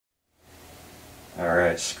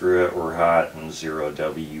Alright, screw it, we're hot in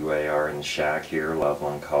 0WAR in the shack here,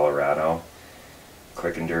 Loveland, Colorado.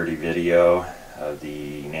 Quick and dirty video of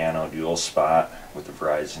the Nano Dual Spot with the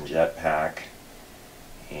Verizon Jetpack,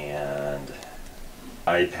 and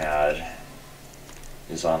iPad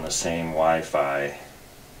is on the same Wi-Fi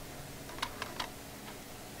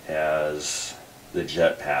as the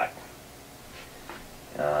Jetpack.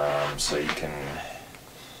 So you can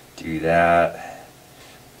do that.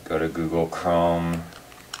 Go to Google Chrome.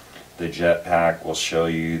 The Jetpack will show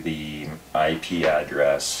you the IP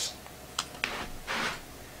address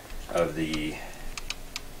of the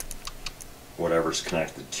whatever's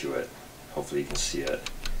connected to it. Hopefully you can see it.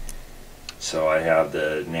 So I have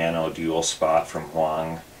the Nano Dual Spot from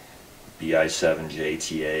Huang.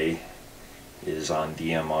 BI7JTA is on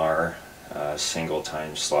DMR, single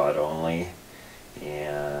time slot only.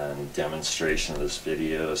 And demonstration of this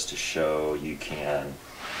video is to show you can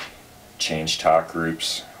change talk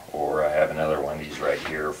groups, or I have another one of these right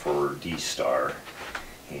here for DStar,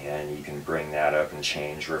 and you can bring that up and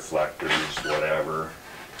change reflectors, whatever,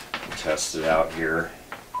 and test it out here.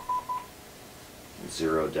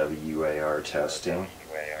 0WAR testing.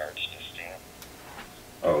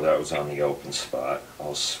 Oh, that was on the OpenSpot.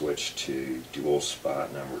 I'll switch to Dual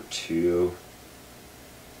Spot number 2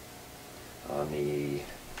 on the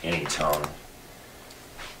Anytone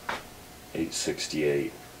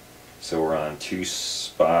 868. So we're on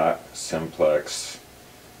 2-spot simplex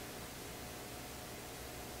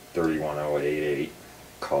 31088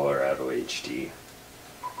 Colorado HD.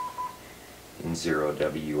 In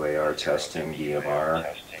 0WAR testing DMR,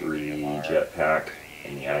 3 Jetpack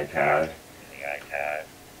and the iPad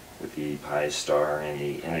with the DStar and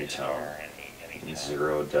the Anytone. In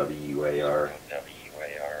 0WAR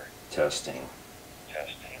testing.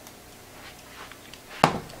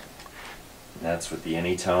 And that's with the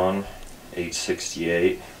Anytone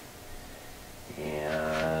 868,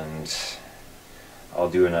 and I'll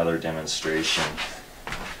do another demonstration.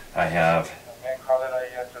 I have,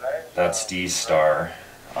 that's DStar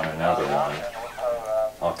on another one.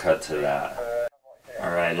 I'll cut to that.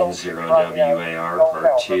 Alright, in 0WAR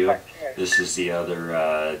part 2, this is the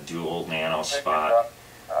other dual nano spot,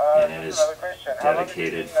 and it is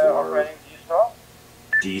dedicated for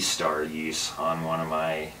DStar use on one of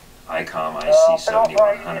my ICOM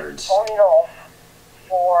IC7100s.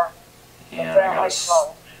 And I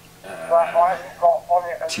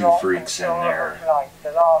got 2 freaks in there,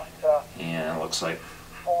 and it looks like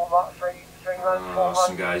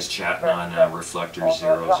some guys chatting on Reflector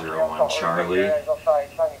 001 Charlie.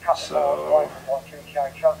 So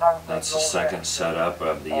that's the second setup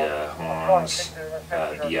of the Huang's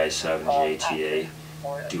BI7JTA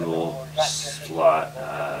Dual Slot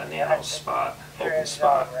Nano Spot,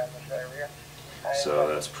 OpenSpot. So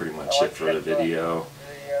that's pretty much it for the video,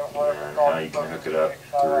 and how you can hook it up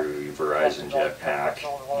through Verizon Jetpack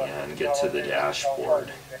and get to the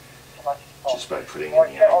dashboard just by putting in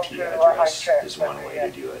the IP address is one way to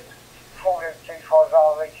do it.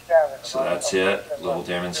 So that's it, little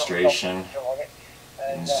demonstration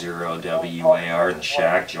in 0WAR in the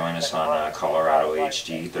shack. Join us on Colorado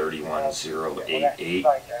HD 31088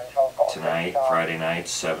 tonight, Friday night,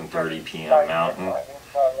 7:30 p.m. Mountain,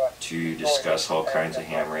 to discuss all kinds of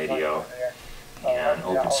ham radio and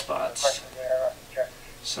open spots.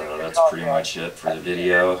 So that's pretty much it for the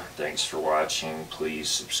video. Thanks for watching. Please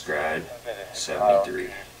subscribe. 73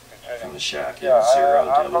 from the shack in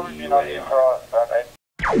 0WAR.